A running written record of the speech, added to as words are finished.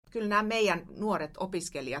kyllä nämä meidän nuoret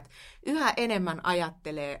opiskelijat yhä enemmän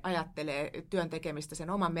ajattelee työn tekemistä sen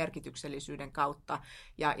oman merkityksellisyyden kautta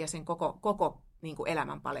ja sen koko niin kuin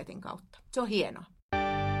elämänpaletin kautta. Se on hienoa.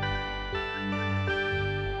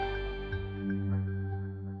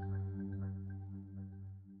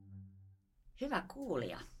 Hyvä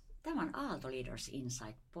kuulija, tämä on Aalto Leaders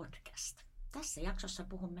Insight podcast. Tässä jaksossa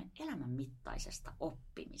puhumme elämänmittaisesta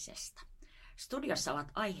oppimisesta. Studiossa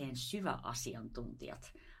ovat aiheen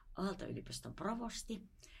syväasiantuntijat. Aalto-yliopiston provosti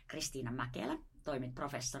Kristiina Mäkelä, toimit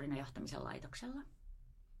professorina johtamisen laitoksella.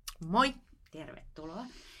 Moi! Tervetuloa.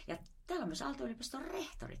 Ja täällä on myös Aalto-yliopiston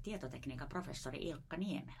rehtori, tietotekniikan professori Ilkka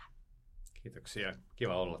Niemelä. Kiitoksia.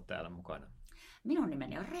 Kiva olla täällä mukana. Minun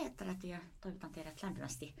nimeni on Reetta Räty ja toivotan teidät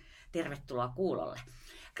lämpimästi tervetuloa kuulolle.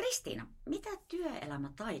 Kristiina, mitä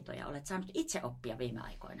työelämätaitoja olet saanut itse oppia viime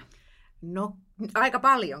aikoina? No aika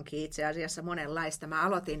paljonkin itse asiassa monenlaista. Mä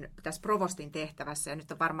aloitin tässä provostin tehtävässä ja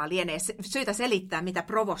nyt on varmaan lienee syytä selittää, mitä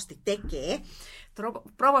provosti tekee.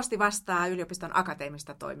 Provosti vastaa yliopiston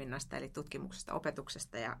akateemisesta toiminnasta, eli tutkimuksesta,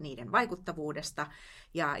 opetuksesta ja niiden vaikuttavuudesta.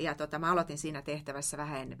 Mä aloitin siinä tehtävässä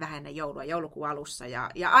vähän ennen joulua, joulukuun alussa.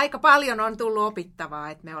 Ja aika paljon on tullut opittavaa,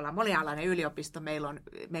 että me ollaan monialainen yliopisto.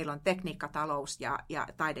 Meillä on tekniikka, talous ja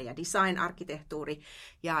taide ja design, arkkitehtuuri.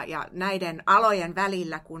 Ja näiden alojen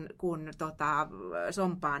välillä, kun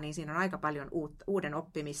sompaa, niin siinä on aika paljon uuden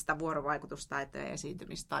oppimista, vuorovaikutustaitoja ja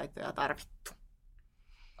esiintymistaitoja tarvittu.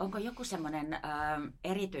 Onko joku semmoinen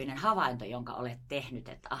erityinen havainto, jonka olet tehnyt,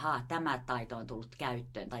 että ahaa, tämä taito on tullut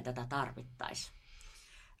käyttöön tai tätä tarvittaisiin?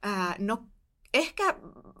 No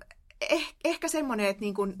ehkä semmoinen, että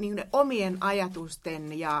niin kuin omien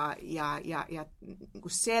ajatusten ja niin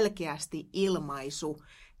kuin selkeästi ilmaisu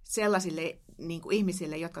sellaisille niin kuin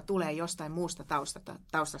ihmisille, jotka tulee jostain muusta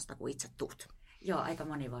taustasta kuin itse tuut. Joo, aika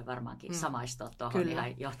moni voi varmaankin samaistua tuohon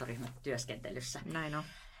ihan johtoryhmätyöskentelyssä. Näin on.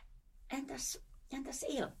 Entäs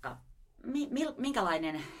Ilkka,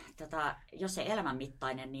 minkälainen, jos ei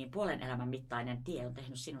elämänmittainen, niin puolen elämän mittainen tie on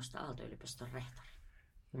tehnyt sinusta Aalto-yliopiston rehtori?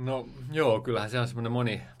 No joo, kyllähän se on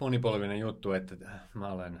semmoinen monipolvinen juttu, että mä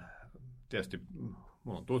olen tietysti,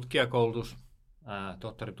 mulla on tutkijakoulutus,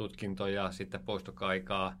 tohtoritutkinto ja sitten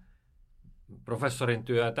poistokaikaa professorin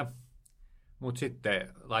työtä, mutta sitten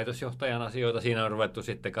laitosjohtajan asioita siinä on ruvettu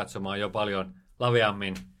sitten katsomaan jo paljon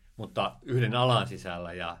laveammin, mutta yhden alan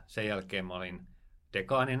sisällä ja sen jälkeen mä olin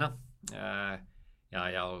dekaanina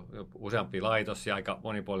ja useampi laitos ja aika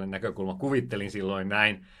monipuolinen näkökulma, kuvittelin silloin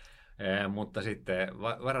näin, mutta sitten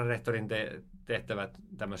vararehtorin tehtävät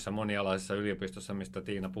tämmöisessä monialaisessa yliopistossa, mistä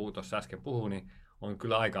Tiina tuossa äsken puhui, niin on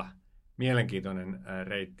kyllä aika mielenkiintoinen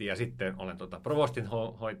reitti ja sitten olen provostin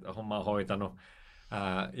hommaa hoitanut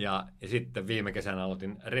ja sitten viime kesänä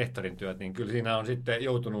aloitin rehtorin työt, niin kyllä siinä on sitten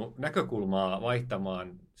joutunut näkökulmaa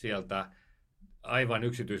vaihtamaan sieltä aivan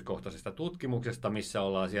yksityiskohtaisesta tutkimuksesta, missä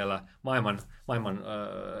ollaan siellä maailman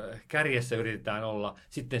kärjessä yritetään olla,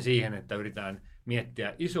 sitten siihen, että yritetään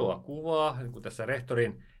miettiä isoa kuvaa, niin kuin tässä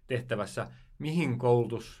rehtorin tehtävässä, mihin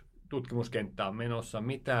tutkimuskenttä on menossa,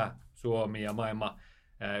 mitä Suomi ja maailma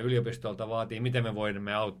yliopistolta vaatii, miten me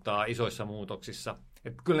voimme auttaa isoissa muutoksissa.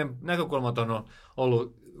 Että kyllä ne näkökulmat on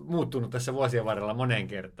muuttunut tässä vuosien varrella moneen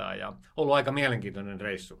kertaan ja ollut aika mielenkiintoinen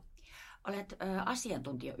reissu. Olet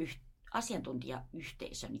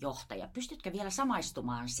asiantuntijayhteisön johtaja. Pystytkö vielä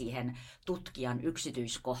samaistumaan siihen tutkijan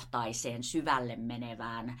yksityiskohtaiseen, syvälle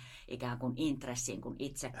menevään ikään kuin intressiin, kun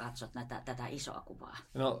itse katsot tätä isoa kuvaa?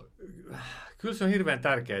 No, kyllä se on hirveän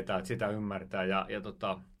tärkeää, että sitä ymmärtää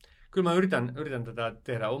kyllä mä yritän tätä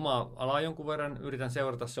tehdä omaa alaa jonkun verran, yritän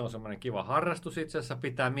seurata, se on semmoinen kiva harrastus itse asiassa,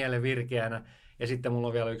 pitää mielen virkeänä. Ja sitten mulla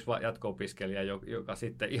on vielä yksi jatko-opiskelija, joka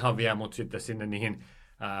sitten ihan vie mut sitten sinne niihin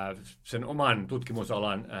sen oman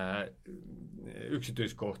tutkimusalan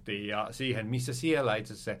yksityiskohtiin ja siihen, missä siellä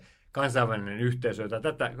itse asiassa se kansainvälinen yhteisö,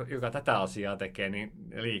 joka tätä asiaa tekee, niin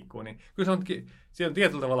liikkuu. Niin kyllä se on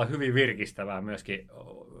tietyllä tavalla hyvin virkistävää myöskin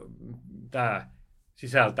tämä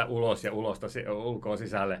sisältä ulos ja ulkoa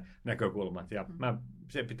sisälle näkökulmat. Ja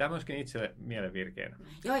se pitää myöskin itselle mielen virkeänä.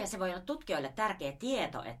 Joo, ja se voi olla tutkijoille tärkeä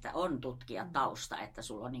tieto, että on tutkijatausta, että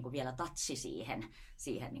sulla on niin kuin vielä tatsi siihen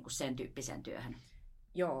niin kuin sen tyyppiseen työhön.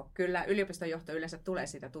 Joo, kyllä yliopiston johto yleensä tulee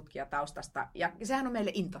siitä tutkijataustasta, ja sehän on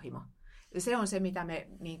meille intohimo. Se on se,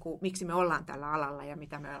 miksi me ollaan tällä alalla ja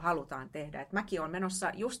mitä me halutaan tehdä. Et mäkin olen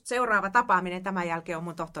menossa, just seuraava tapaaminen tämän jälkeen on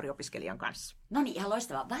mun tohtoriopiskelijan kanssa. No niin, ihan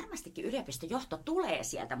loistavaa. Varmastikin yliopiston johto tulee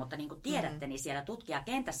sieltä, mutta niin kuin tiedätte, niin siellä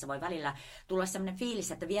tutkijakentässä voi välillä tulla sellainen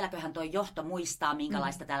fiilis, että vieläköhän tuo johto muistaa,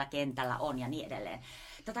 minkälaista täällä kentällä on ja niin edelleen.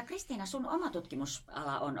 Kristiina, sun oma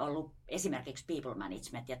tutkimusala on ollut esimerkiksi people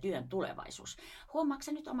management ja työn tulevaisuus. Huomaatko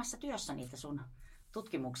sä nyt omassa työssä niitä sun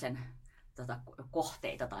tutkimuksen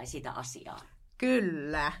kohteita tai sitä asiaa?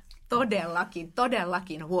 Kyllä,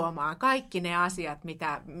 todellakin huomaan kaikki ne asiat,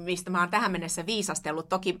 mistä mä oon tähän mennessä viisastellut.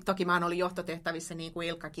 Toki mä oon ollut johtotehtävissä niin kuin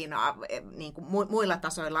Ilkkakin niin kuin muilla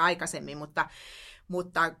tasoilla aikaisemmin,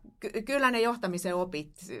 mutta kyllä ne johtamisen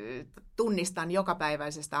opit tunnistan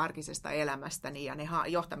jokapäiväisestä arkisesta elämästäni ja ne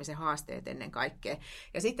johtamisen haasteet ennen kaikkea.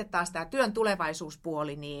 Ja sitten taas tämä työn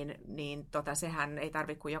tulevaisuuspuoli, niin sehän ei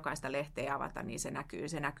tarvitse kuin jokaista lehteä avata, niin se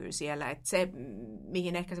näkyy siellä. Et se,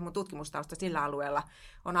 mihin ehkä se mun tutkimustausta sillä alueella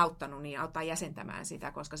on auttanut, niin auttaa jäsentämään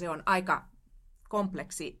sitä, koska se on aika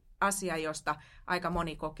kompleksi asia, josta aika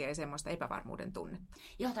moni kokee semmoista epävarmuuden tunnetta.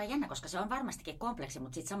 Joo, tämä on jännä, koska se on varmastikin kompleksi,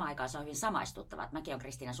 mutta sitten samaan aikaan se on hyvin samaistuttava. Mäkin olen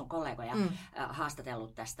Kristiina sun kollegoja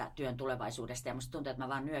haastatellut tästä työn tulevaisuudesta ja musta tuntuu, että mä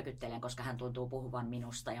vaan nyökyttelen, koska hän tuntuu puhuvan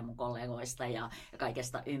minusta ja mun kollegoista ja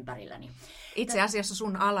kaikesta ympärilläni. Itse asiassa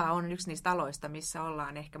sun ala on yksi niistä aloista, missä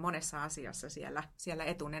ollaan ehkä monessa asiassa siellä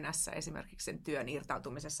etunenässä, esimerkiksi sen työn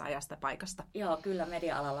irtautumisessa ajasta paikasta. Joo, kyllä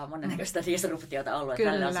media-alalla on monennäköistä disruptiota ollut.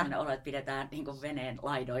 Että tällä on sellainen olo, että pidetään niin kuin veneen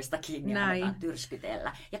laidoista kiinni ja aletaan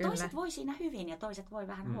tyrskytellä. Ja kyllä. Toiset voi siinä hyvin ja toiset voi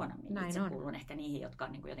vähän huonommin. Näin itse on. kuulun ehkä niihin, jotka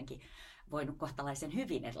on niin kuin jotenkin voinut kohtalaisen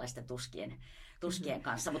hyvin erilaisten tuskien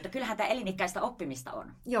kanssa. Mutta kyllähän tämä elinikäistä oppimista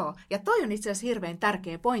on. Joo, ja toi on itse asiassa hirveän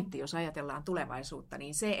tärkeä pointti, jos ajatellaan tulevaisuutta,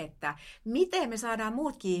 niin se, että miten me saadaan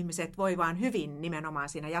muutkin ihmiset voimaan hyvin nimenomaan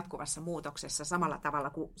siinä jatkuvassa muutoksessa samalla tavalla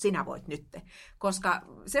kuin sinä voit nyt. Koska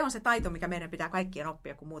se on se taito, mikä meidän pitää kaikkien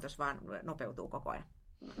oppia, kun muutos vaan nopeutuu koko ajan.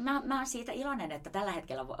 Mä oon siitä iloinen, että tällä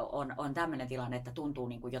hetkellä on tämmöinen tilanne, että tuntuu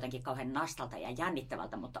niin kuin jotenkin kauhean nastalta ja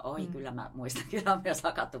jännittävältä, mutta kyllä mä muistan, kyllä on myös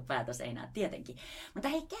hakattu päätä seinään tietenkin. Mutta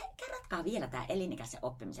hei, kerratkaa vielä tämä elinikäisen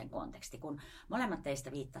oppimisen konteksti, kun molemmat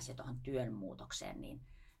teistä viittasivat tuohon työn muutokseen, niin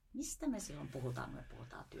mistä me silloin puhutaan, kun me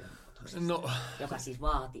puhutaan työn muutoksesta, joka siis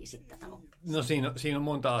vaatii sitten tätä oppimista? No siinä on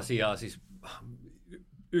monta asiaa, siis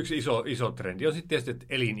yksi iso trendi on sitten tietysti, että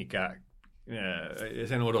elinikä,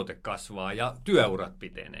 sen odote kasvaa ja työurat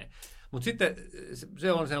pitenee. Mutta sitten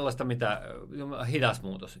se on sellaista, mitä hidas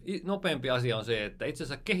muutos. Nopeampi asia on se, että itse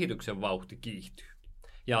asiassa kehityksen vauhti kiihtyy.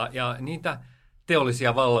 Ja niitä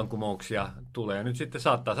teollisia vallankumouksia tulee. Nyt sitten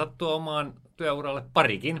saattaa sattua omaan työuralle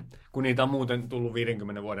parikin, kun niitä on muuten tullut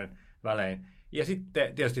 50 vuoden välein. Ja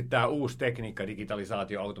sitten tietysti tämä uusi tekniikka,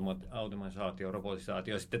 digitalisaatio, automatisaatio,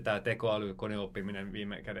 robotisaatio, sitten tämä tekoäly, koneoppiminen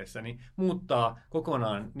viime kädessä, niin muuttaa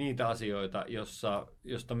kokonaan niitä asioita,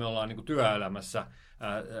 josta me ollaan niin kuin työelämässä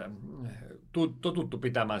totuttu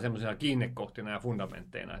pitämään semmoisina kiinnekohtina ja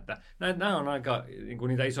fundamentteina. Että nämä on aika niin kuin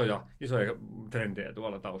niitä isoja trendejä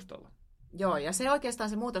tuolla taustalla. Joo, ja se oikeastaan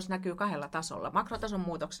se muutos näkyy kahdella tasolla, makrotason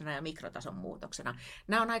muutoksena ja mikrotason muutoksena.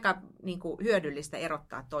 Nämä on aika niin kuin, hyödyllistä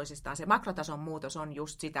erottaa toisistaan. Se makrotason muutos on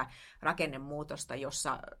just sitä rakennemuutosta,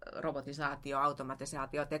 jossa robotisaatio,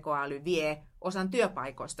 automatisaatio, tekoäly vie osan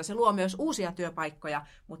työpaikoista. Se luo myös uusia työpaikkoja,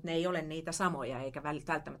 mutta ne ei ole niitä samoja eikä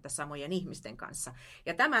välttämättä samojen ihmisten kanssa.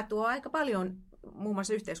 Ja tämä tuo aika paljon muun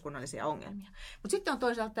muassa yhteiskunnallisia ongelmia. Mutta sitten on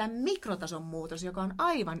toisaalta tämä mikrotason muutos, joka on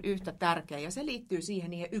aivan yhtä tärkeä, ja se liittyy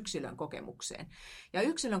siihen yksilön kokemukseen. Ja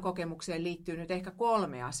yksilön kokemukseen liittyy nyt ehkä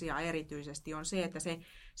 3 asiaa erityisesti. On se, että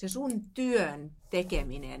se sun työn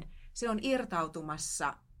tekeminen, se on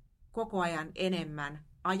irtautumassa koko ajan enemmän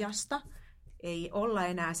ajasta. Ei olla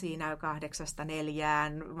enää siinä 8-4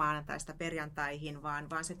 maanantaista perjantaihin,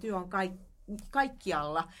 vaan se työ on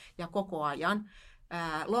kaikkialla ja koko ajan.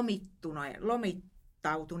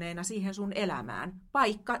 Lomittautuneena siihen sun elämään.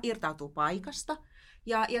 Paikka irtautuu paikasta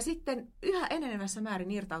ja sitten yhä enenevässä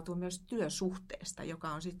määrin irtautuu myös työsuhteesta, joka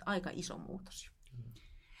on sitten aika iso muutos.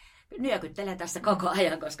 Nyökyttelen tässä koko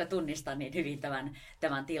ajan, koska tunnistan niin hyvin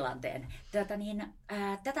tämän tilanteen.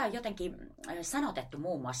 Tätä on jotenkin sanotettu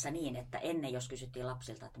muun muassa niin, että ennen jos kysyttiin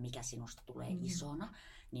lapsilta, että mikä sinusta tulee isona,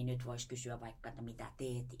 niin nyt voisi kysyä vaikka, että mitä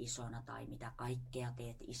teet isona tai mitä kaikkea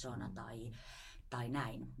teet isona tai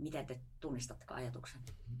näin. Miten te tunnistatteko ajatuksen?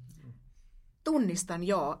 Tunnistan,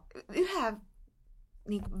 joo. Yhä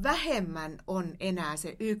niin vähemmän on enää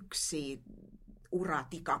se yksi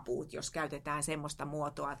uratikapuut, jos käytetään semmoista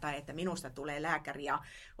muotoa, tai että minusta tulee lääkäri ja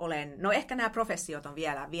olen, no ehkä nämä professiot on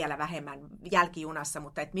vielä vähemmän jälkijunassa,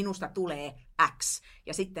 mutta että minusta tulee X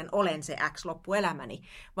ja sitten olen se X loppuelämäni,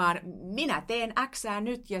 vaan minä teen Xää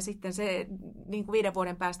nyt ja sitten se niin kuin 5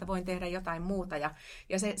 vuoden päästä voin tehdä jotain muuta ja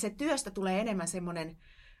se työstä tulee enemmän semmoinen,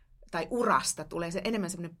 tai urasta tulee se enemmän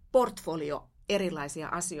semmoinen portfolio erilaisia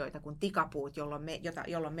asioita kuin tikapuut,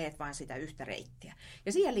 jolloin meet vain sitä yhtä reittiä.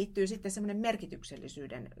 Ja siihen liittyy sitten semmoinen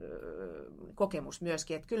merkityksellisyyden kokemus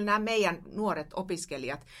myöskin, että kyllä nämä meidän nuoret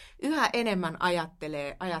opiskelijat yhä enemmän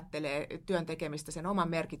ajattelee työn tekemistä sen oman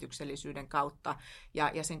merkityksellisyyden kautta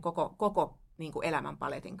ja sen koko niin kuin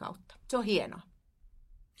elämänpaletin kautta. Se on hienoa.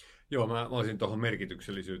 Joo, mä olisin tuohon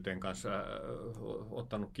merkityksellisyyteen kanssa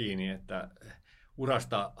ottanut kiinni, että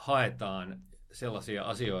urasta haetaan sellaisia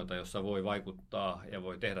asioita, joissa voi vaikuttaa ja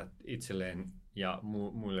voi tehdä itselleen ja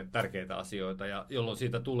muille tärkeitä asioita, ja jolloin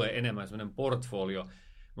siitä tulee enemmän sellainen portfolio.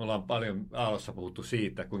 Me ollaan paljon Aallossa puhuttu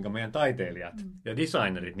siitä, kuinka meidän taiteilijat ja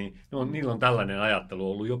designerit, niin niillä on tällainen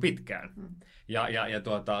ajattelu ollut jo pitkään. Ja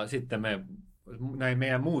sitten näin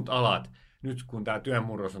meidän muut alat, nyt kun tämä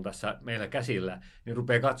työnmurros on tässä meillä käsillä, niin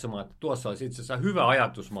rupeaa katsomaan, että tuossa olisi itse asiassa hyvä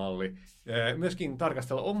ajatusmalli myöskin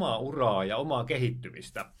tarkastella omaa uraa ja omaa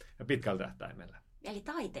kehittymistä pitkällä tähtäimellä. Eli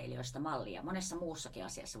taiteilijoista mallia. Monessa muussakin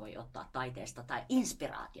asiassa voi ottaa taiteesta tai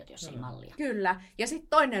inspiraatiot, jos ei mallia. Kyllä. Ja sitten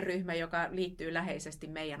toinen ryhmä, joka liittyy läheisesti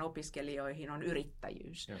meidän opiskelijoihin, on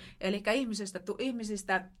yrittäjyys. Eli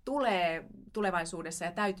ihmisistä tulee tulevaisuudessa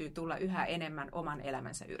ja täytyy tulla yhä enemmän oman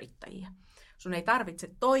elämänsä yrittäjiä. Sun ei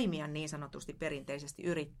tarvitse toimia niin sanotusti perinteisesti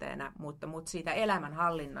yrittäjänä, mutta siitä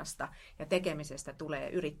elämänhallinnasta ja tekemisestä tulee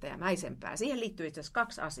yrittäjämäisempää. Siihen liittyy itse asiassa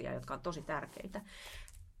 2 asiaa, jotka on tosi tärkeitä.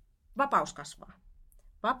 Vapaus kasvaa.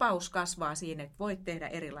 Vapaus kasvaa siinä, että voit tehdä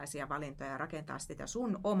erilaisia valintoja ja rakentaa sitä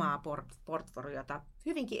sun omaa portfoliota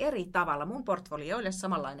hyvinkin eri tavalla. Mun portfolio ei ole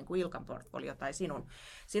samanlainen kuin Ilkan portfolio tai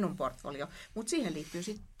sinun portfolio, mutta siihen liittyy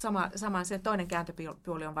sitten samaan se toinen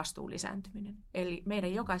kääntöpuoli on vastuun lisääntyminen. Eli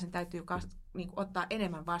meidän jokaisen täytyy ottaa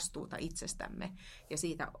enemmän vastuuta itsestämme ja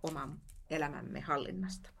siitä oman elämämme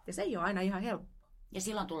hallinnasta. Ja se ei ole aina ihan helppoa. Ja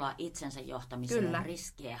silloin tullaan itsensä johtamiseen,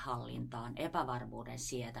 riskien hallintaan, epävarmuuden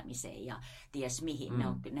sietämiseen ja ties mihin. Ne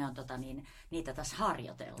on niitä tässä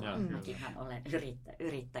harjoitellaan. Mäkinhän olen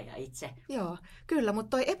yrittäjä itse. Joo, kyllä, mutta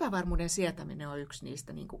toi epävarmuuden sietäminen on yksi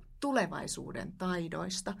niistä tulevaisuuden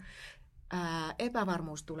taidoista.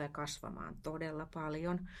 Epävarmuus tulee kasvamaan todella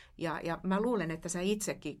paljon. Ja mä luulen, että sä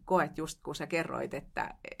itsekin koet just kun sä kerroit,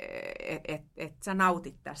 että sä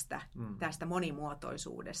nautit tästä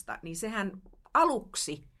monimuotoisuudesta, niin sehän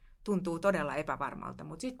aluksi tuntuu todella epävarmalta,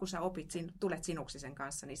 mutta sitten kun sä tulet sinuksi sen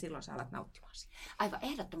kanssa, niin silloin sä alat nauttimaan siitä. Aivan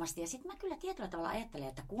ehdottomasti. Ja sitten mä kyllä tietyllä tavalla ajattelen,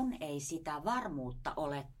 että kun ei sitä varmuutta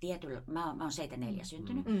ole mä oon 74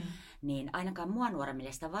 syntynyt, niin ainakaan mua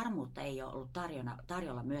nuoremmille sitä varmuutta ei ole ollut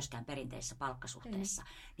tarjolla myöskään perinteisessä palkkasuhteessa.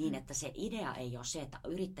 Niin, että se idea ei ole se, että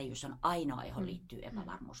yrittäjyys on ainoa, johon liittyy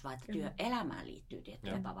epävarmuus, vaan että työelämään liittyy tietty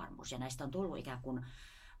epävarmuus. Ja näistä on tullut ikään kuin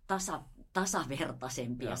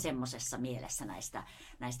tasavertaisempia semmoisessa mielessä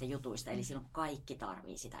näistä jutuista. Eli silloin kaikki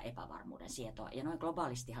tarvii sitä epävarmuuden sietoa. Ja noin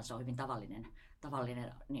globaalistihan se on hyvin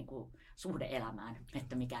tavallinen niin kuin suhde elämään,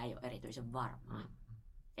 että mikä ei ole erityisen varmaa.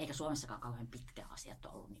 Eikä Suomessakaan kauhean pitkä asiat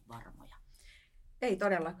ole ollut niin varmoja. Ei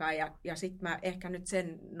todellakaan. Ja sitten mä ehkä nyt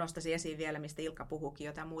sen nostaisin esiin vielä, mistä Ilkka puhuikin,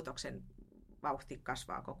 jo tämä muutoksen vauhti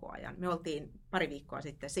kasvaa koko ajan. Me oltiin pari viikkoa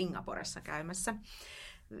sitten Singaporessa käymässä.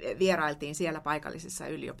 Vierailtiin siellä paikallisissa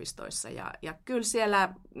yliopistoissa ja kyllä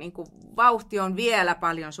siellä vauhti on vielä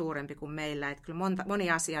paljon suurempi kuin meillä. Että kyllä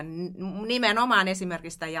moni asia, nimenomaan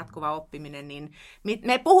esimerkiksi tämä jatkuva oppiminen, niin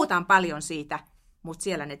me puhutaan paljon siitä, mutta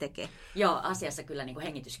siellä ne tekee. Joo, asiassa kyllä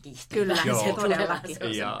hengitys kiihtyy. Kyllä, se todellakin.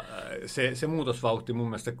 Ja se muutosvauhti mun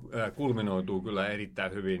mielestä kulminoituu kyllä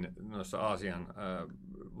erittäin hyvin noissa Aasian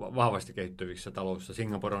vahvasti kehittyvissä talouksissa.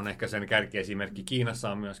 Singapore on ehkä sen kärkiesimerkki.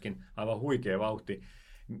 Kiinassa on myöskin aivan huikea vauhti.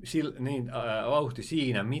 Vauhti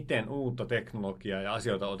siinä, miten uutta teknologiaa ja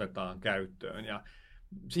asioita otetaan käyttöön. Ja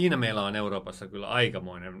siinä meillä on Euroopassa kyllä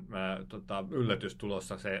aikamoinen yllätys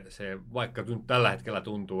tulossa. Vaikka nyt tällä hetkellä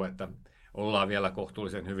tuntuu, että ollaan vielä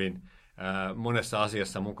kohtuullisen hyvin monessa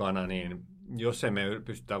asiassa mukana, niin jos emme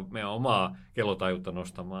pystytä meidän omaa kellotajuutta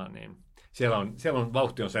nostamaan, niin siellä on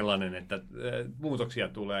vauhti on sellainen, että muutoksia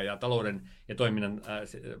tulee ja talouden ja toiminnan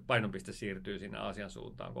painopiste siirtyy sinne Aasian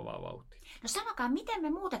suuntaan kovaa vauhtia. No sanokaa, miten me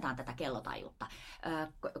muutetaan tätä kellotajuutta?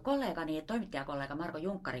 Kollegani, toimittajakollega Marko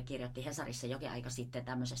Junkkari kirjoitti Hesarissa jokin aika sitten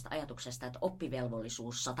tämmöisestä ajatuksesta, että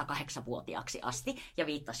oppivelvollisuus 108-vuotiaaksi asti ja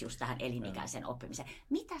viittasi just tähän elinikäiseen oppimiseen.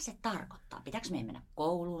 Mitä se tarkoittaa? Pitääkö meidän mennä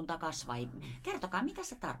kouluun takaisin vai kertokaa, mitä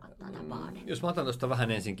se tarkoittaa tämä vaade? Jos mä otan tuosta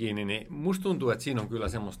vähän ensin kiinni, niin musta tuntuu, että siinä on kyllä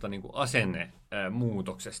semmoista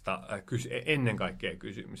asennemuutoksesta ennen kaikkea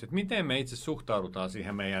kysymys. Että miten me itse suhtaudutaan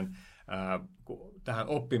siihen meidän tähän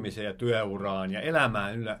oppimiseen ja työuraan ja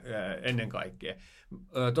elämään ennen kaikkea.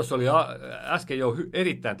 Tuossa oli äsken jo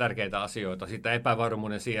erittäin tärkeitä asioita siitä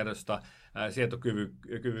epävarmuuden siirrosta,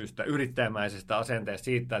 sietokyvystä, yrittäjämäisestä asenteesta,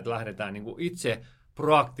 siitä, että lähdetään itse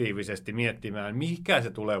proaktiivisesti miettimään, mikä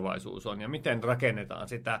se tulevaisuus on ja miten rakennetaan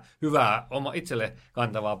sitä hyvää, itselle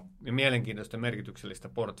kantavaa ja mielenkiintoista merkityksellistä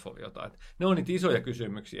portfoliota. Että ne on niitä isoja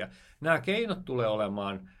kysymyksiä. Nämä keinot tulee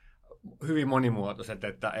olemaan hyvin monimuotoiset,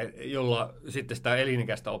 jolla sitten sitä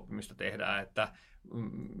elinikäistä oppimista tehdään, että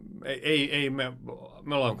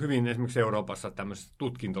me ollaan hyvin esimerkiksi Euroopassa tämmöisessä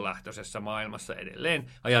tutkintolähtöisessä maailmassa edelleen.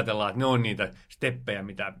 Ajatellaan, että ne on niitä steppejä,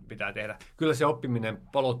 mitä pitää tehdä. Kyllä se oppiminen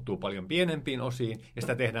palottuu paljon pienempiin osiin, ja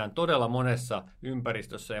sitä tehdään todella monessa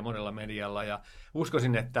ympäristössä ja monella medialla. Ja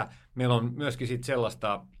uskoisin, että meillä on myöskin sit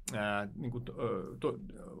sellaista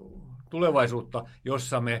tulevaisuutta,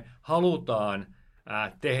 jossa me halutaan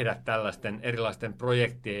tehdä tällaisten erilaisten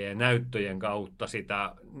projektien ja näyttöjen kautta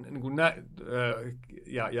sitä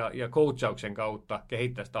ja coachauksen kautta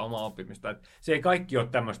kehittää sitä omaa oppimista. Et se ei kaikki ole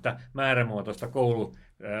tämmöistä määrämuotoista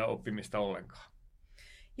kouluoppimista ollenkaan.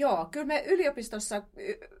 Joo, kyllä me yliopistossa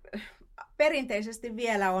perinteisesti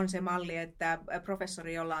vielä on se malli, että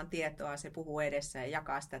professori, jolla on tietoa, se puhuu edessä ja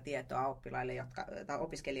jakaa sitä tietoa oppilaille tai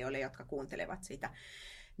opiskelijoille, jotka kuuntelevat sitä.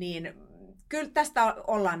 Niin kyllä tästä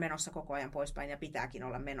ollaan menossa koko ajan poispäin ja pitääkin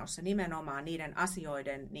olla menossa nimenomaan niiden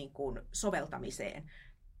asioiden niin kuin soveltamiseen,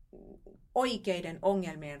 oikeiden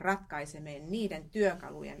ongelmien ratkaisemeen niiden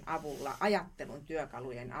työkalujen avulla, ajattelun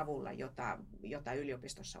työkalujen avulla, jota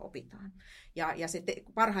yliopistossa opitaan. Ja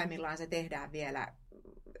parhaimmillaan se tehdään vielä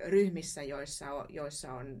ryhmissä,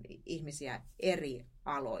 joissa on ihmisiä eri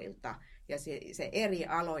aloilta. Ja se eri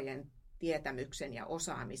alojen tietämyksen ja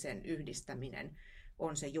osaamisen yhdistäminen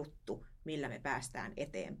on se juttu, millä me päästään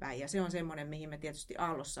eteenpäin. Ja se on semmoinen, mihin me tietysti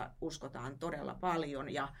Aallossa uskotaan todella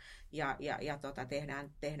paljon ja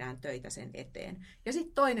tehdään töitä sen eteen. Ja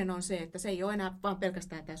sitten toinen on se, että se ei ole enää vaan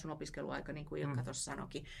pelkästään tämä sun opiskeluaika, niin kuin Ilkka tuossa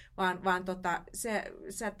sanoikin, vaan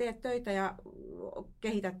sä teet töitä ja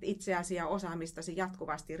kehität itseäsi ja osaamistasi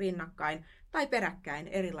jatkuvasti rinnakkain tai peräkkäin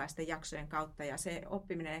erilaisten jaksojen kautta. Ja se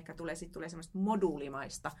oppiminen ehkä tulee semmoista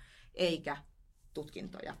moduulimaista, eikä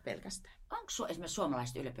tutkintoja pelkästään. Onko esimerkiksi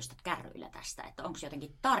suomalaiset yliopistot kärryillä tästä, että onko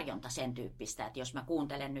jotenkin tarjonta sen tyyppistä, että jos mä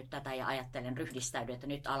kuuntelen nyt tätä ja ajattelen ryhdistäydy, että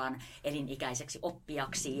nyt alan elinikäiseksi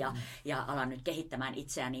oppijaksi ja alan nyt kehittämään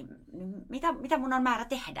itseäni, niin mitä mun on määrä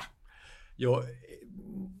tehdä? Joo,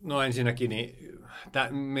 no ensinnäkin niin,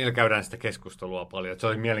 meillä käydään sitä keskustelua paljon. Se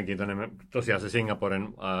oli mielenkiintoinen. Tosiaan se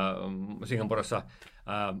Singaporessa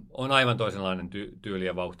on aivan toisenlainen tyyli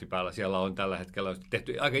ja vauhti päällä. Siellä on tällä hetkellä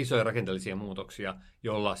tehty aika isoja rakenteellisia muutoksia,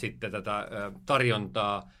 jolla sitten tätä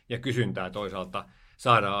tarjontaa ja kysyntää toisaalta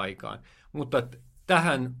saadaan aikaan. Mutta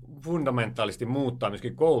tähän fundamentaalisti muuttaa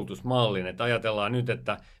myöskin koulutusmallin, että ajatellaan nyt,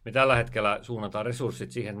 että me tällä hetkellä suunnataan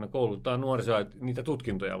resurssit siihen, että me koulutetaan nuorisoa niitä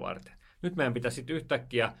tutkintoja varten. Nyt meidän pitäisi sitten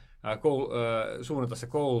yhtäkkiä suunnata se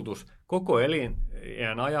koulutus koko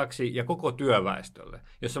eliniän ajaksi ja koko työväestölle,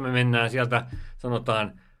 jossa me mennään sieltä,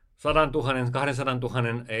 sanotaan, 100 000, 200 000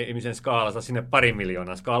 ihmisen skaalasta sinne 2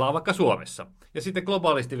 miljoonan skaalaa vaikka Suomessa. Ja sitten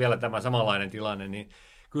globaalisti vielä tämä samanlainen tilanne, niin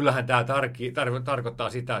kyllähän tämä tarkoittaa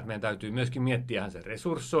sitä, että meidän täytyy myöskin miettiä se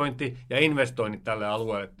resurssointi ja investoinnit tälle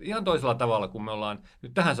alueelle ihan toisella tavalla, kuin me ollaan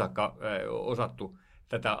nyt tähän saakka osattu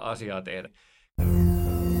tätä asiaa tehdä.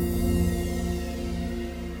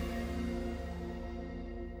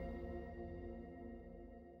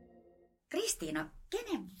 Kristiina,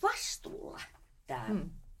 kenen vastuulla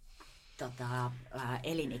tämä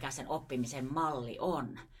elinikäisen oppimisen malli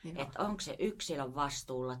on? Että onko se yksilön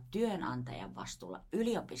vastuulla, työnantajan vastuulla,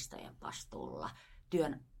 yliopistojen vastuulla,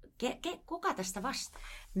 kuka tästä vastaa?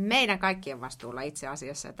 Meidän kaikkien vastuulla itse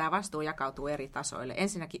asiassa. Tämä vastuu jakautuu eri tasoille.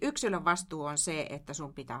 Ensinnäkin yksilön vastuu on se, että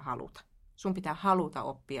sun pitää haluta. Sun pitää haluta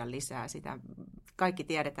oppia lisää sitä. Kaikki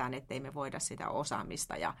tiedetään, ettei me voida sitä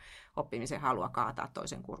osaamista ja oppimisen halua kaataa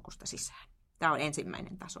toisen kurkusta sisään. Tämä on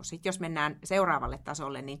ensimmäinen taso. Sitten jos mennään seuraavalle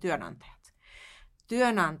tasolle, niin työnantajat.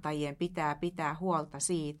 Työnantajien pitää huolta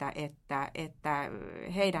siitä, että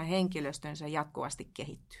heidän henkilöstönsä jatkuvasti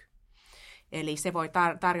kehittyy. Eli se voi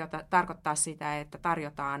tarkoittaa sitä, että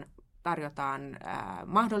tarjotaan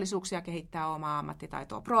mahdollisuuksia kehittää omaa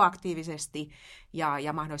ammattitaitoa proaktiivisesti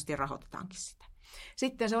ja mahdollisesti rahoitetaankin sitä.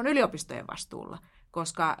 Sitten se on yliopistojen vastuulla,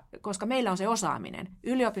 koska meillä on se osaaminen.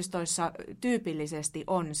 Yliopistoissa tyypillisesti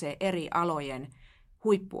on se eri alojen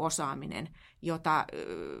huippuosaaminen, jota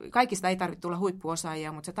kaikista ei tarvitse tulla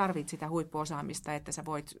huippuosaajia, mutta sä tarvitset sitä huippuosaamista, että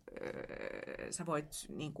sä voit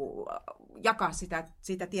niin kuin jakaa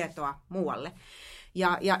sitä tietoa muualle.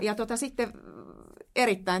 Ja sitten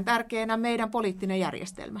erittäin tärkeänä meidän poliittinen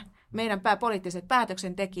järjestelmä. Meidän poliittiset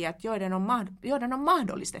päätöksentekijät, joiden on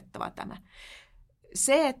mahdollistettava tämä.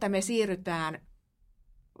 Se, että me siirrytään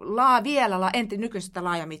vielä nykyisestä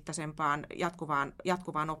laajamittaisempaan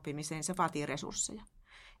jatkuvaan oppimiseen, se vaatii resursseja.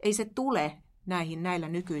 Ei se tule näillä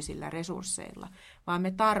nykyisillä resursseilla, vaan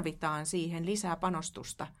me tarvitaan siihen lisää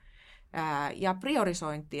panostusta ja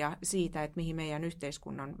priorisointia siitä, että mihin meidän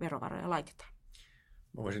yhteiskunnan verovaroja laitetaan.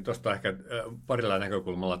 Mä voisin tuosta ehkä parilla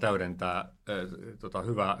näkökulmalla täydentää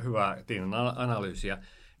hyvää Tiinan analyysiä.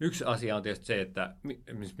 Yksi asia on tietysti se, että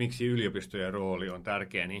miksi yliopistojen rooli on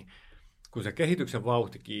tärkeä, niin kun se kehityksen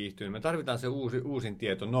vauhti kiihtyy, niin me tarvitaan se uusin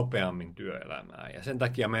tieto nopeammin työelämään. Ja sen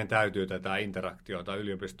takia meidän täytyy tätä interaktiota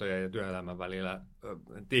yliopistojen ja työelämän välillä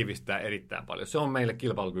tiivistää erittäin paljon. Se on meille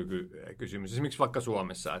kilpailukykykysymys. Esimerkiksi vaikka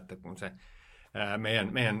Suomessa, että kun se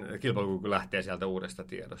meidän kilpailukyky lähtee sieltä uudesta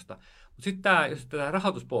tiedosta. Mutta sitten jos tätä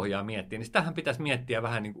rahoituspohjaa miettii, niin sitähän pitäisi miettiä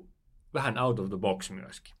vähän out of the box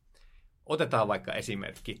myöskin. Otetaan vaikka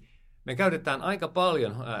esimerkki. Me käytetään aika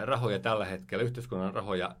paljon rahoja tällä hetkellä, yhteiskunnan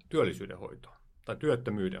rahoja työllisyyden hoitoon tai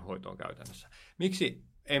työttömyyden hoitoon käytännössä. Miksi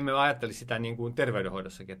emme ajattele sitä niin kuin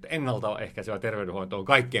terveydenhoidossakin, että ennaltaehkäisevä terveydenhoito on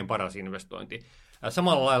kaikkein paras investointi.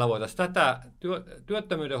 Samalla lailla voitaisiin tätä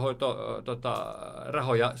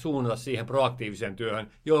työttömyydenhoitorahoja suunnata siihen proaktiiviseen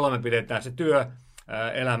työhön, jolla me pidetään se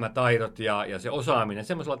työelämätaidot ja se osaaminen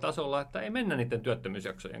semmoisella tasolla, että ei mennä niiden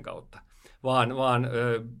työttömyysjaksojen kautta. Vaan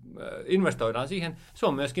investoidaan siihen. Se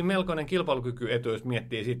on myöskin melkoinen kilpailukykyetu, jos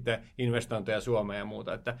miettii sitten investointeja Suomeen ja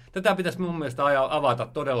muuta. Että tätä pitäisi mun mielestä avata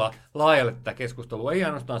todella laajalle tätä keskustelua. Ei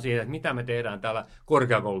ainoastaan siihen, että mitä me tehdään täällä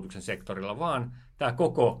korkeakoulutuksen sektorilla, vaan tämä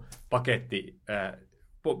koko paketti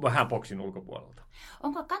vähän boksin ulkopuolelta.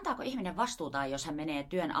 Kantaako ihminen vastuuta, jos hän menee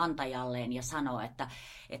työnantajalleen ja sanoo,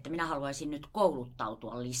 että minä haluaisin nyt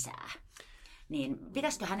kouluttautua lisää? Niin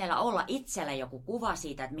pitäisikö hänellä olla itsellä joku kuva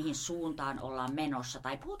siitä, että mihin suuntaan ollaan menossa?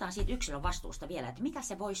 Tai puhutaan siitä yksilön vastuusta vielä, että mitä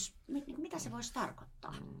se voisi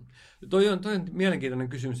tarkoittaa? Toi on mielenkiintoinen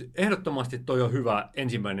kysymys. Ehdottomasti toi on hyvä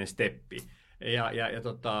ensimmäinen steppi.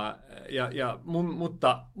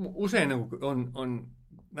 Mutta usein on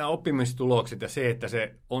nämä oppimistulokset ja se, että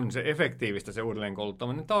se on se efektiivistä se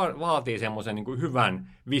uudelleenkouluttaminen, vaatii semmoisen niin kuin hyvän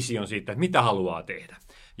vision siitä, että mitä haluaa tehdä.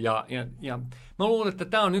 Ja mä luulen, että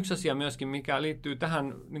tämä on yksi asia myöskin, mikä liittyy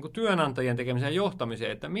tähän niin kuin työnantajien tekemiseen ja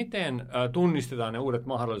johtamiseen, että miten tunnistetaan ne uudet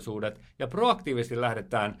mahdollisuudet ja proaktiivisesti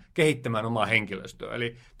lähdetään kehittämään omaa henkilöstöä.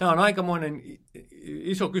 Eli tämä on aikamoinen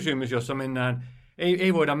iso kysymys, jossa mennään.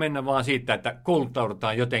 Ei voida mennä vaan siitä, että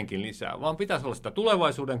kouluttaudutaan jotenkin lisää, vaan pitäisi olla sitä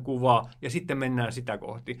tulevaisuuden kuvaa ja sitten mennään sitä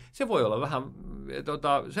kohti. Se voi olla vähän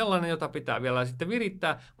sellainen, jota pitää vielä sitten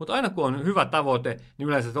virittää, mutta aina kun on hyvä tavoite, niin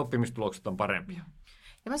yleensä oppimistulokset on parempia.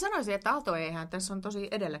 Ja mä sanoisin, että Aalto-Ehän tässä on tosi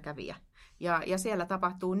edelläkävijä. Ja siellä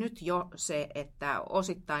tapahtuu nyt jo se, että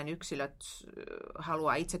osittain yksilöt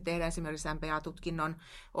haluaa itse tehdä esimerkiksi MBA-tutkinnon,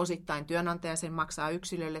 osittain työnantaja sen maksaa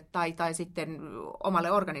yksilölle tai sitten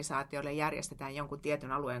omalle organisaatiolle järjestetään jonkun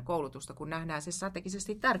tietyn alueen koulutusta, kun nähdään se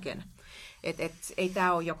strategisesti tärkeänä. Ei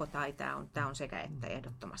tämä ole joko tai, tämä on sekä että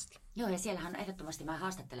ehdottomasti. Joo, ja siellähän ehdottomasti mä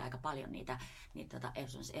haastattelen aika paljon niitä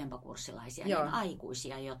EMPA-kurssilaisia, niin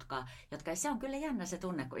aikuisia, jotka se on kyllä jännä se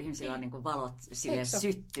tunne, kun ihmisillä on niin kuin valot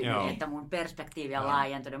syttynyt, että mun perspektiivi on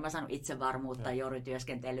laajentunut. Mä oon saanut itsevarmuutta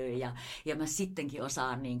juurityöskentelyyn ja mä sittenkin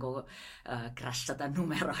osaan niin kuin, crashata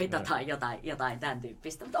numeroita tai jotain tämän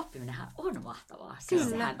tyyppistä. Mutta oppiminenhän on mahtavaa. Siis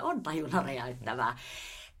sehän on tajunnan räjäyttävää.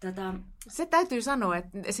 Se täytyy sanoa,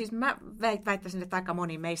 että siis mä väittäisin, että aika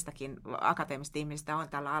moni meistäkin akateemisista ihmisistä on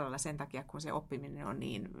tällä alalla sen takia, kun se oppiminen on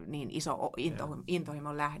niin iso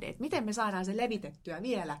intohimon lähde. Että miten me saadaan se levitettyä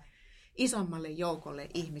vielä isommalle joukolle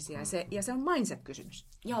ihmisiä, ja se on mindset-kysymys.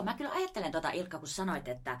 Joo, mä kyllä ajattelen Ilkka, kun sanoit,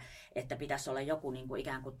 että pitäisi olla joku niin kuin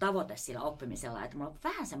ikään kuin tavoite sillä oppimisella, että mulla on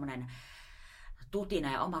vähän semmoinen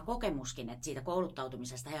tutina ja oma kokemuskin, että siitä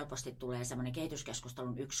kouluttautumisesta helposti tulee semmoinen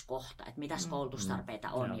kehityskeskustelun yksi kohta, että mitäs koulutustarpeita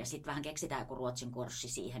on, ja sitten vähän keksitään joku Ruotsin kurssi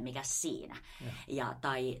siihen, mikä siinä,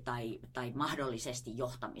 tai mahdollisesti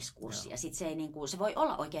johtamiskurssi, ja sitten se ei niin kuin, se voi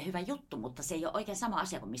olla oikein hyvä juttu, mutta se ei ole oikein sama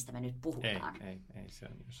asia kuin mistä me nyt puhutaan. Ei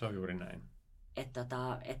se on juuri näin. Että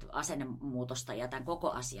asennemuutosta ja tämän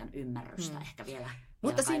koko asian ymmärrystä ehkä vielä.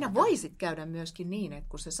 Mutta siinä voisit käydä myöskin niin, että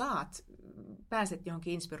kun sä pääset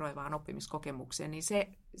johonkin inspiroivaan oppimiskokemukseen, niin se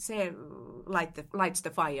lights the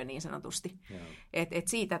fire niin sanotusti. Et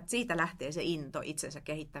siitä lähtee se into itsensä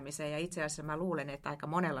kehittämiseen. Ja itse asiassa mä luulen, että aika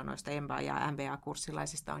monella noista MBA- ja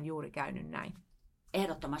MBA-kurssilaisista on juuri käynyt näin.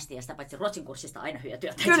 Ehdottomasti, ja sitä paitsi Ruotsin kurssista aina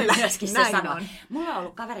hyötyä. Kyllä, myöskin näin se sanoa. on. Mulla on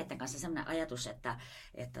ollut kavereiden kanssa sellainen ajatus, että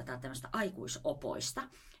tämmöistä aikuisopoista,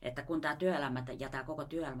 että kun tämä työelämä ja tämä koko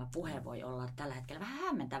työelämäpuhe voi olla tällä hetkellä vähän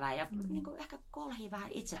hämmentävää ja niin kuin ehkä kolhii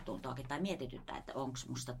vähän itsetuntoakin tai mietityttää, että onko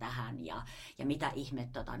musta tähän ja mitä ihme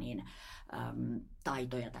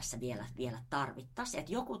taitoja tässä vielä tarvittaisiin.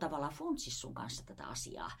 Että joku tavalla funtsisi sun kanssa tätä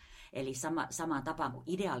asiaa. Eli samaan tapaan kuin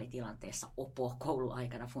ideaalitilanteessa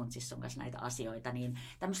kouluaikana funtsisi sun kanssa näitä asioita, niin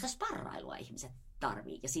tämmöistä sparrailua ihmiset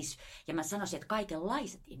tarvii. Ja mä sanoisin, että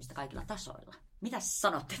kaikenlaiset ihmiset kaikilla tasoilla. Mitä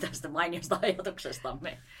sanotte tästä mainiosta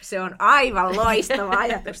ajatuksestamme? Se on aivan loistava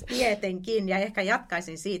ajatus tietenkin, ja ehkä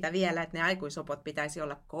jatkaisin siitä vielä, että ne aikuisopot pitäisi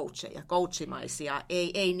olla coacheja, coachimaisia,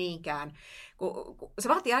 ei niinkään. Se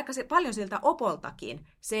vaatii aika paljon siltä opoltakin,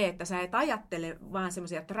 se, että sä et ajattele vaan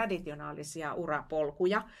semmoisia traditionaalisia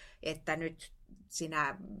urapolkuja, että nyt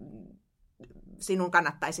sinun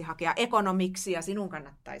kannattaisi hakea ekonomiksia, sinun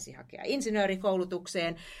kannattaisi hakea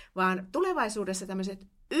insinöörikoulutukseen, vaan tulevaisuudessa tämmöiset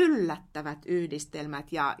yllättävät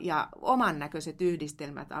yhdistelmät ja oman näköiset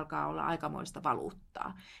yhdistelmät alkaa olla aikamoista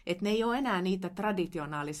valuuttaa. Et ne ei ole enää niitä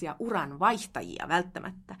traditionaalisia uranvaihtajia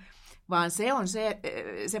välttämättä, vaan se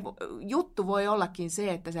juttu voi ollakin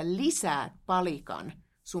se, että sä lisäät palikan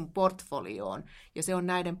sun portfolioon, ja se on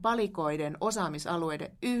näiden palikoiden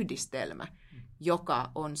osaamisalueiden yhdistelmä,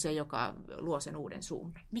 joka on se, joka luo sen uuden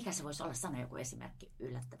suunnan. Mikä se voisi olla? Sano joku esimerkki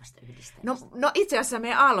yllättävästä yhdistelmästä. No itse asiassa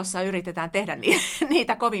me Aallossa yritetään tehdä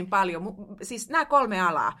niitä kovin paljon. Siis nämä 3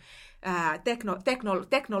 alaa,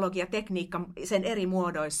 teknologia, tekniikka sen eri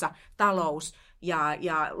muodoissa, talous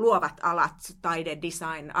ja luovat alat, taide,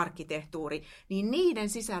 design, arkkitehtuuri, niin niiden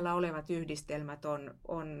sisällä olevat yhdistelmät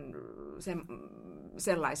on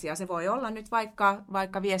sellaisia. Se voi olla nyt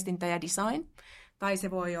vaikka viestintä ja design, tai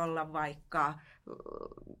se voi olla vaikka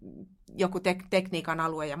joku tekniikan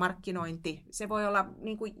alue ja markkinointi. Se voi olla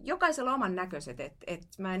niin kuin jokaisella oman näköiset, että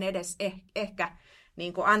mä en edes ehkä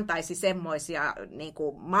niin kuin antaisi semmoisia niin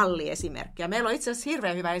kuin malliesimerkkejä. Meillä on itse asiassa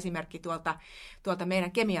hirveän hyvä esimerkki tuolta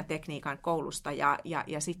meidän kemiatekniikan koulusta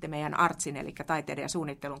ja sitten meidän Artsin, eli taiteiden ja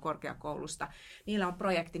suunnittelun korkeakoulusta. Niillä on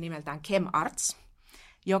projekti nimeltään ChemArts,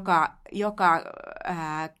 joka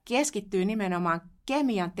keskittyy nimenomaan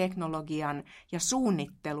kemian, teknologian ja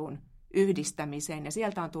suunnittelun yhdistämiseen. Ja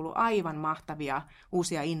sieltä on tullut aivan mahtavia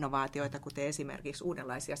uusia innovaatioita, kuten esimerkiksi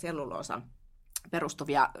uudenlaisia selluloosan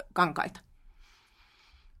perustuvia kankaita.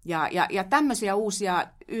 Ja tämmöisiä uusia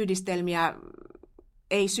yhdistelmiä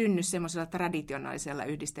ei synny semmoisella traditionaalisella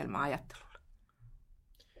yhdistelmäajattelulla.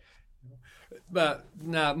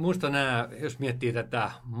 Minusta jos miettii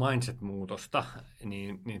tätä mindset-muutosta,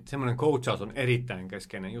 niin semmoinen coachaus on erittäin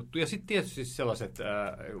keskeinen juttu. Ja sitten tietysti sellaiset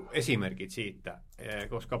esimerkit siitä,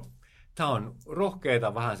 koska tämä on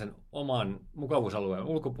rohkeita vähän sen oman mukavuusalueen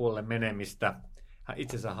ulkopuolelle menemistä,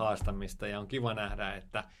 itsensä haastamista, ja on kiva nähdä,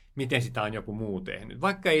 että miten sitä on joku muu tehnyt.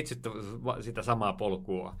 Vaikka ei itse sitä samaa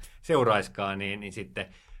polkua seuraiskaan, niin sitten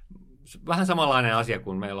vähän samanlainen asia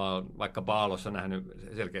kuin meillä on vaikka Aallossa nähnyt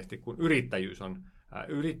selkeästi, kun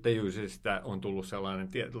yrittäjyydestä on tullut sellainen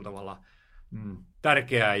tietyllä tavalla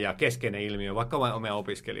tärkeä ja keskeinen ilmiö vaikka vain omia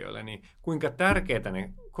opiskelijoille, niin kuinka tärkeitä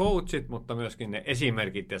ne coachit, mutta myöskin ne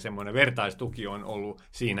esimerkit ja semmoinen vertaistuki on ollut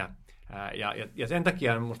siinä. Ja sen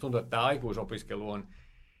takia minusta tuntuu, että tämä aikuisopiskelu on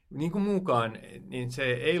niin kuin muukaan, niin se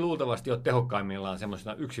ei luultavasti ole tehokkaimmillaan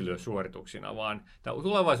semmoisena yksilösuorituksina, vaan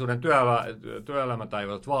tulevaisuuden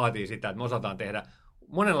työelämätaidot vaatii sitä, että me osataan tehdä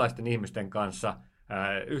monenlaisten ihmisten kanssa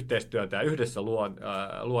yhteistyötä ja yhdessä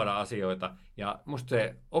luoda asioita. Ja musta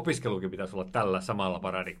se opiskelukin pitäisi olla tällä samalla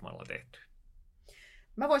paradigmalla tehty.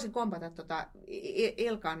 Mä voisin kompata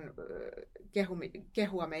Ilkan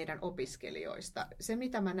kehua meidän opiskelijoista. Se,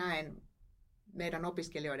 mitä mä näen meidän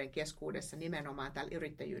opiskelijoiden keskuudessa nimenomaan tällä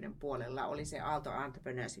yrittäjyyden puolella, oli se Aalto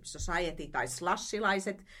Entrepreneurship Society tai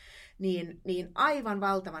slashilaiset, niin aivan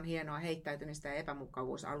valtavan hienoa heittäytymistä ja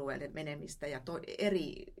epämukavuusalueelle menemistä ja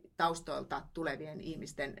eri taustoilta tulevien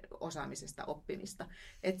ihmisten osaamisesta oppimista.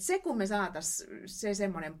 Et se, kun me saataisiin se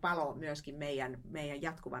semmoinen palo myöskin meidän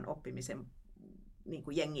jatkuvan oppimisen niin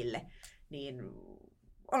kuin jengille, niin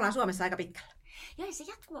ollaan Suomessa aika pitkällä. Ja se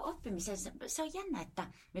jatkuva oppimisen, se on jännä, että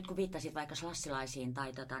nyt kun viittasit vaikka slassilaisiin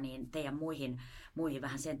tai niin teidän muihin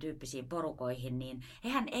vähän sen tyyppisiin porukoihin, niin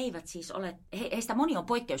hehän eivät siis ole, heistä moni on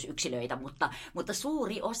poikkeusyksilöitä, mutta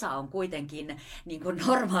suuri osa on kuitenkin niin kuin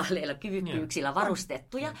normaaleilla kyvykkyyksillä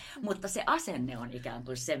varustettuja, mutta se asenne on ikään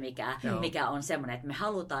kuin se, mikä on semmoinen, että me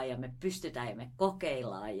halutaan ja me pystytään ja me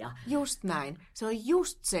kokeillaan. Just näin. Se on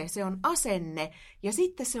just se on asenne ja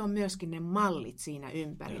sitten se on myöskin ne mallit siinä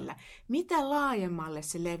ympärillä. Mitä laajemmalle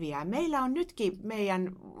se leviää. Meillä on nytkin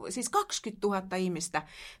siis 20 000 ihmistä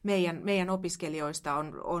meidän opiskelijoista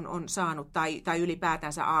on saanut, tai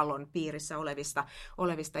ylipäätänsä Aallon piirissä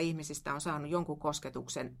olevista ihmisistä on saanut jonkun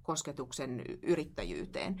kosketuksen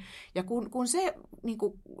yrittäjyyteen. Ja kun se, niin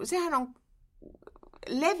kuin, sehän on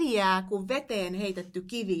leviää, kun veteen heitetty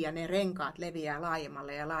kivi ja ne renkaat leviää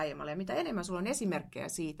laajemmalle ja laajemmalle. Ja mitä enemmän sulla on esimerkkejä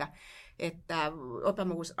siitä, että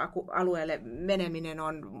epämukavuusalueelle meneminen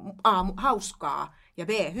on A, hauskaa ja B,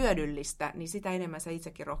 hyödyllistä, niin sitä enemmän sä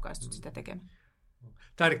itsekin rohkaistut sitä tekemään.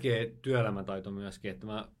 Tärkeä työelämätaito myöskin, että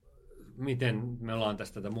mä miten me ollaan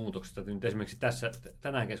tästä muutoksesta nyt esimerkiksi tässä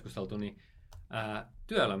tänään keskusteltu, niin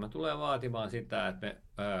työelämä tulee vaatimaan sitä, että me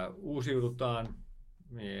uusiudutaan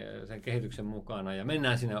sen kehityksen mukana ja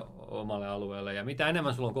mennään sinne omalle alueelle. Ja mitä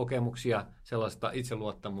enemmän sulla on kokemuksia sellaista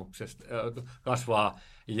itseluottamuksesta kasvaa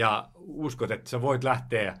ja uskot, että sä voit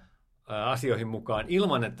lähteä asioihin mukaan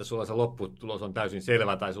ilman, että sulla se lopputulos on täysin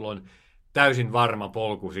selvä tai sulla on täysin varma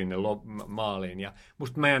polku sinne maaliin. Ja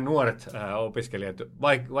musta meidän nuoret opiskelijat,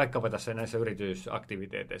 vaikkapa tässä näissä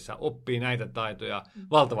yritysaktiviteeteissa, oppii näitä taitoja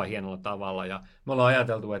valtavan hienolla tavalla. Ja me ollaan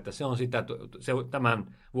ajateltu, että se on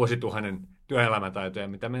tämän vuosituhannen työelämätaitoja,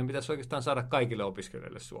 mitä meidän pitäisi oikeastaan saada kaikille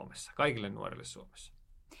opiskelijoille Suomessa, kaikille nuorille Suomessa.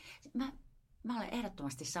 Mä olen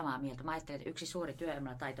ehdottomasti samaa mieltä. Mä ajattelen, että yksi suuri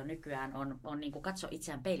työelämätaito nykyään on niin kuin katsoa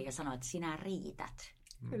itseään peiliin ja sanoa, että sinä riität.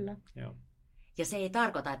 Kyllä. Joo. Ja se ei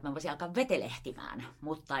tarkoita, että mä voisin alkaa vetelehtimään,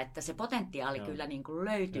 mutta että se potentiaali kyllä niin kuin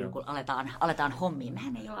löytyy, kun aletaan hommiin.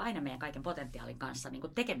 Mehän ei ole aina meidän kaiken potentiaalin kanssa niin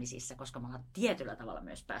kuin tekemisissä, koska me ollaan tietyllä tavalla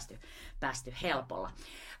myös päästy helpolla.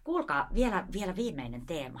 Kuulkaa, vielä viimeinen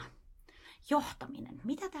teema. Johtaminen.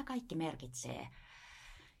 Mitä tämä kaikki merkitsee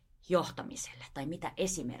johtamiselle? Tai mitä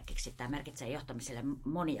esimerkiksi tämä merkitsee johtamiselle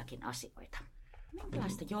moniakin asioita?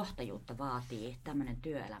 Minkälaista johtajuutta vaatii tämmöinen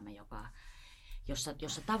työelämä,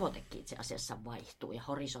 jossa tavoitekin itse asiassa vaihtuu ja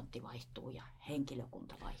horisontti vaihtuu ja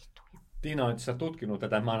henkilökunta vaihtuu? Tiina on itse tutkinut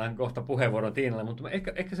tätä, mä annan kohta puheenvuoron Tiinalle, mutta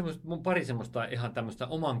ehkä mun pari semmoista ihan tämmöistä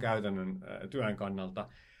oman käytännön työn kannalta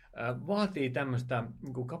vaatii tämmöistä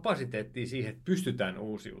niin kapasiteettia siihen, että pystytään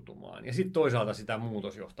uusiutumaan ja sitten toisaalta sitä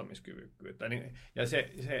muutosjohtamiskyvykkyyttä. Ja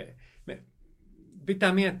me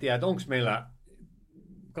pitää miettiä, että onko meillä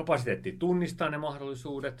kapasiteetti tunnistaa ne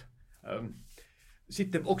mahdollisuudet,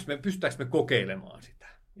 sitten pystytäänkö me kokeilemaan sitä.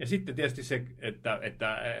 Ja sitten tietysti se,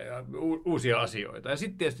 että uusia asioita. Ja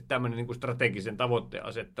sitten tietysti tämmöinen niin kuin strategisen tavoitteen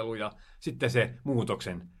asettelu ja sitten se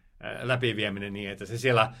muutoksen läpivieminen niin, että se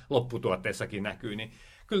siellä lopputuotteessakin näkyy. Niin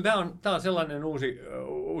kyllä tämä on sellainen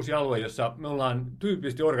uusi alue, jossa me ollaan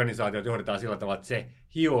tyypillisesti organisaatiot johdetaan sillä tavalla, että se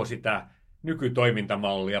hioo sitä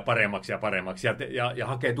nykytoimintamallia paremmaksi ja paremmaksi ja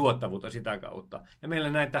hakee tuottavuutta sitä kautta. Ja meillä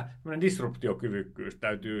näitä disruptiokyvykkyys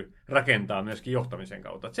täytyy rakentaa myöskin johtamisen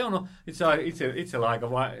kautta. Et se on itsellä aika,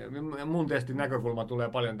 mun tietysti näkökulma tulee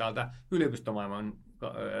paljon täältä yliopistomaailman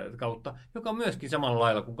kautta, joka myöskin samalla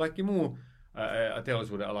lailla kuin kaikki muu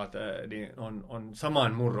teollisuuden alat niin on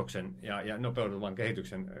saman murroksen ja nopeutuvan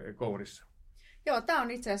kehityksen kourissa. Joo, tämä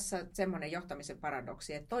on itse asiassa semmoinen johtamisen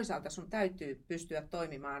paradoksi, että toisaalta sun täytyy pystyä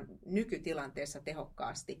toimimaan nykytilanteessa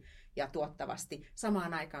tehokkaasti ja tuottavasti.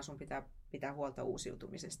 Samaan aikaan sun pitää huolta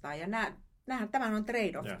uusiutumisesta. Ja tämä on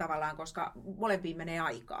trade-off tavallaan, koska molempiin menee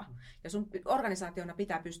aikaa. Ja sun organisaationa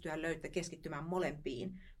pitää pystyä keskittymään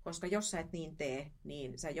molempiin, koska jos sä et niin tee,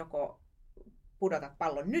 niin sä joko pudotat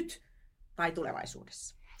pallon nyt tai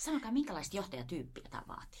tulevaisuudessa. Sanokaa, minkälaista johtajatyyppiä tämä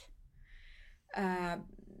vaatii?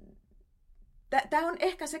 Tämä on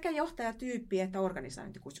ehkä sekä johtajatyyppi että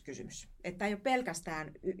organisointikysymys. Tämä ei ole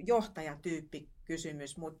pelkästään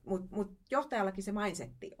johtajatyyppikysymys, mutta johtajallakin se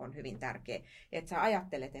mindsetti on hyvin tärkeä. Että sä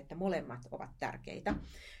ajattelet, että molemmat ovat tärkeitä.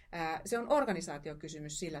 Se on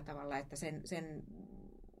organisaatiokysymys sillä tavalla, että sen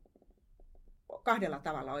kahdella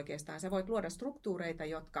tavalla oikeastaan. Sä voit luoda struktuureita,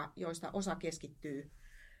 joista osa keskittyy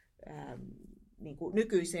niin kuin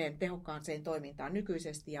nykyiseen tehokkaaseen toimintaan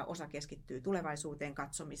nykyisesti ja osa keskittyy tulevaisuuteen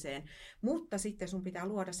katsomiseen, mutta sitten sun pitää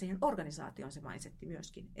luoda siihen organisaation se mindsetti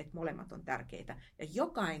myöskin, että molemmat on tärkeitä ja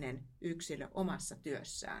jokainen yksilö omassa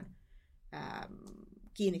työssään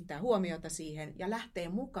kiinnittää huomiota siihen ja lähtee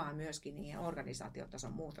mukaan myöskin niihin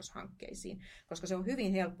organisaatiotason muutoshankkeisiin, koska se on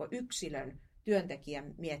hyvin helppo yksilön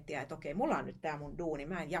työntekijän miettiä, että okei, mulla on nyt tämä mun duuni,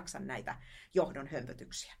 mä en jaksa näitä johdon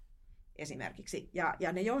hömpötyksiä. Esimerkiksi.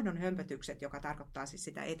 Ja ne johdon hömpötykset, joka tarkoittaa siis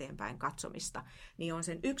sitä eteenpäin katsomista, niin on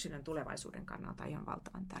sen yksilön tulevaisuuden kannalta ihan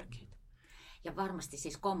valtavan tärkeitä. Ja varmasti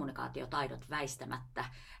siis kommunikaatiotaidot väistämättä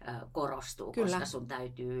korostuu, Kyllä. Koska sun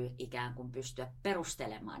täytyy ikään kuin pystyä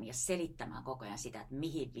perustelemaan ja selittämään koko ajan sitä, että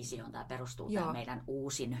mihin visioon tämä perustuu, tämä meidän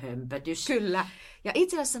uusin hömpötys. Kyllä. Ja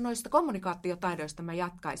itse asiassa noista kommunikaatiotaidoista mä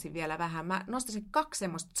jatkaisin vielä vähän. Mä nostaisin 2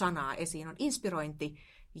 semmoista sanaa esiin, on inspirointi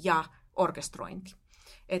ja orkestrointi.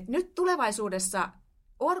 Et nyt tulevaisuudessa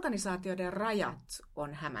organisaatioiden rajat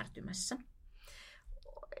on hämärtymässä.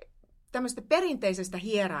 Tämmöistä perinteisestä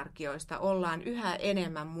hierarkioista ollaan yhä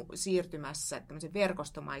enemmän siirtymässä tämmöisen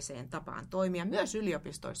verkostomaiseen tapaan toimia, myös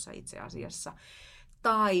yliopistoissa itse asiassa,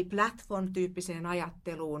 tai platform-tyyppiseen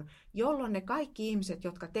ajatteluun, jolloin ne kaikki ihmiset,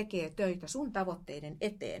 jotka tekee töitä sun tavoitteiden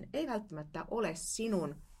eteen, ei välttämättä ole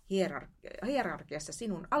sinun hierarkiassa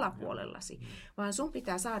sinun alapuolellasi, vaan sun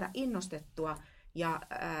pitää saada innostettua ja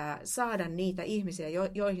saada niitä ihmisiä,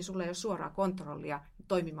 joihin sulla ei ole suoraa kontrollia,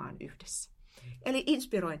 toimimaan yhdessä. Eli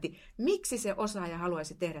inspirointi. Miksi se osaaja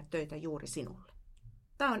haluaisi tehdä töitä juuri sinulle?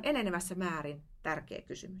 Tämä on enenevässä määrin tärkeä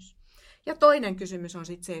kysymys. Ja toinen kysymys on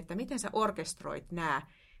sitten se, että miten sä orkestroit nämä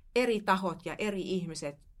eri tahot ja eri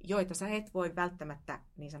ihmiset, joita sä et voi välttämättä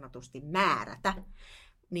niin sanotusti määrätä,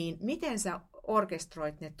 niin miten sä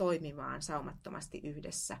orkestroit ne toimimaan saumattomasti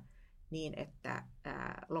yhdessä niin, että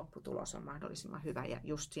lopputulos on mahdollisimman hyvä ja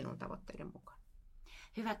just sinun tavoitteiden mukaan.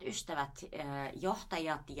 Hyvät ystävät,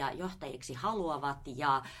 johtajat ja johtajiksi haluavat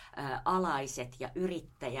ja alaiset ja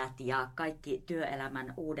yrittäjät ja kaikki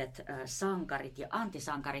työelämän uudet sankarit ja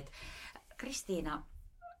antisankarit. Kristiina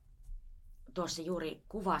tuossa juuri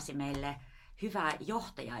kuvasi meille hyvää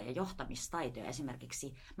johtajaa ja johtamistaitoja.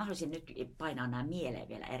 Esimerkiksi mä haluaisin nyt painaa nämä mieleen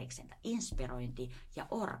vielä erikseen. Inspirointi ja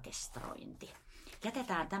orkestrointi.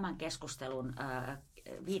 Jätetään tämän keskustelun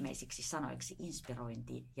viimeisiksi sanoiksi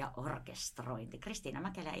inspirointi ja orkestrointi. Kristiina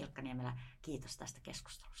Mäkelä ja Ilkka Niemelä, kiitos tästä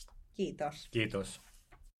keskustelusta. Kiitos. Kiitos.